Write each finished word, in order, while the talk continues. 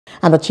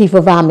And the Chief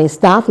of Army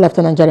Staff,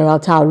 Lieutenant General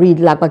Tapered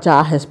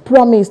Lagbaja, has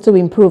promised to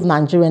improve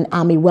Nigerian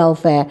Army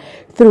welfare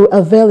through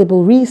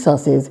available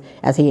resources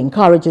as he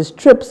encourages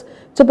troops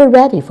to be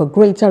ready for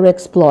greater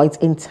exploits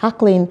in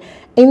tackling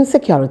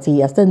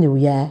insecurity as the new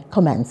year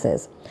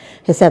commences.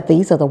 He said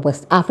these are the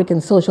West African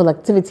social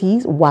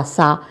activities,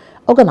 Wasa,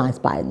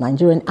 organized by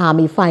Nigerian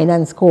Army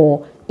Finance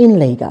Corps in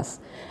Lagos.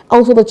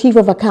 Also, the Chief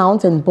of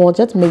Accounts and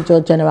Budget, Major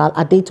General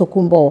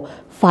Adetokunbo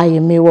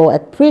Fayemiro,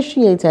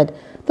 appreciated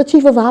the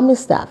Chief of Army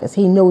Staff as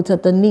he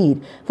noted the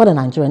need for the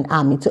Nigerian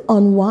Army to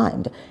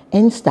unwind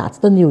and start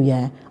the new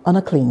year on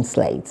a clean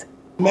slate.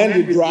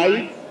 The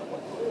drive,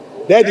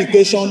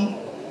 dedication,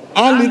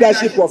 and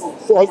leadership of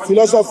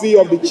philosophy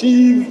of the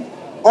Chief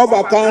of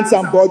Accounts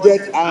and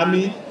Budget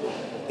Army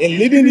in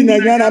leading the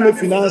Nigerian Army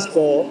Finance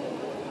Corps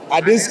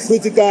at this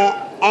critical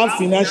and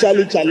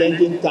financially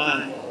challenging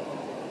time.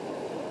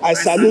 I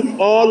salute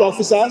all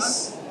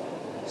officers,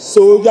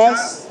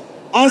 soldiers,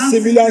 and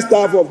civilian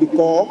staff of the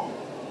Corps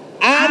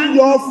and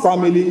your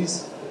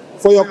families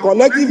for your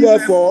collective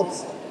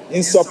efforts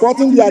in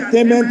supporting the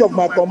attainment of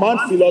my command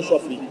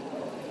philosophy.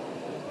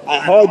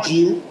 I urge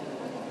you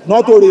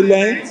not to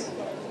relent,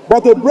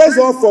 but to brace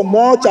up for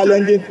more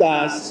challenging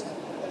tasks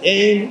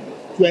in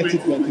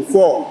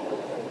 2024.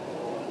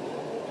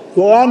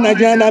 To all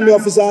Nigerian Army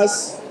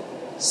officers,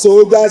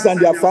 soldiers, and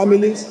their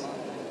families,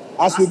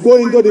 as we go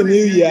into the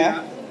new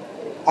year,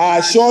 I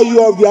assure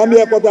you of the Army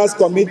Headquarters'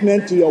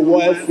 commitment to your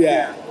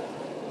welfare,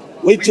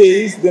 which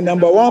is the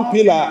 #1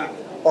 pillar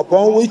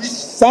upon which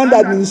sound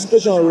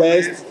administration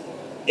rests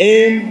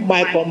in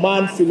my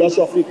command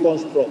philosophy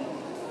construct.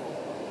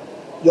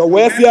 Your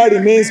welfare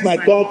remains my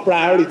top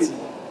priority,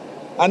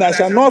 and I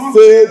shall not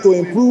fail to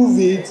improve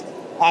it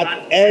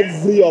at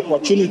every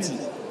opportunity.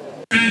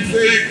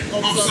 Take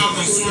officers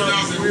and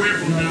soldiers away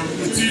from their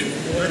routine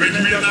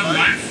regimental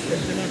life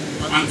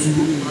and to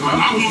an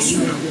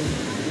atmosphere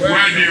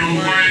where they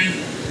unwind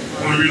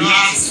and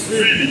relax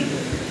freely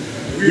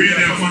with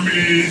their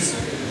families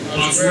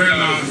as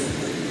well as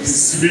the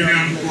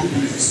civilian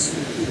populace.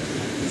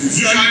 It is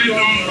usually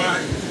done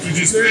to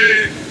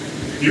display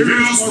the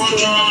various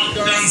cultural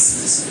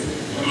dances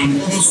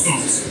and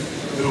customs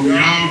that we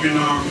have in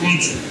our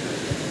country.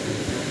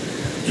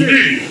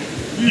 Today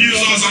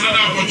gives us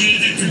another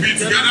opportunity to be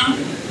together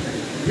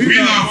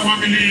with our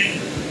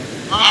family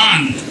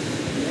and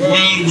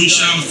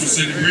well-wishers to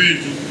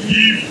celebrate,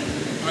 give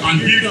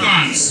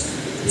thanks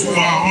to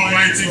our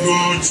Almighty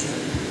God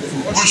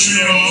for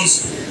ushering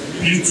us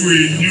into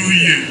a new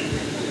year.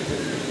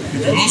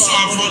 It will also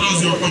afford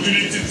us the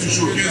opportunity to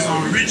showcase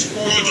our rich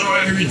cultural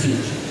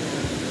heritage.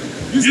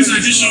 This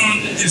edition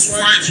is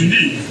quite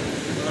unique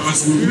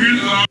as we will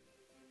have.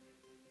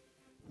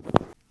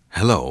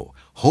 Hello,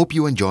 hope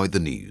you enjoyed the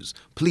news.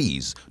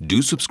 Please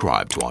do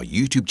subscribe to our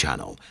YouTube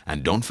channel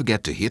and don't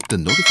forget to hit the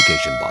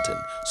notification button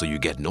so you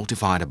get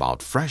notified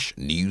about fresh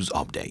news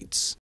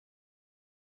updates.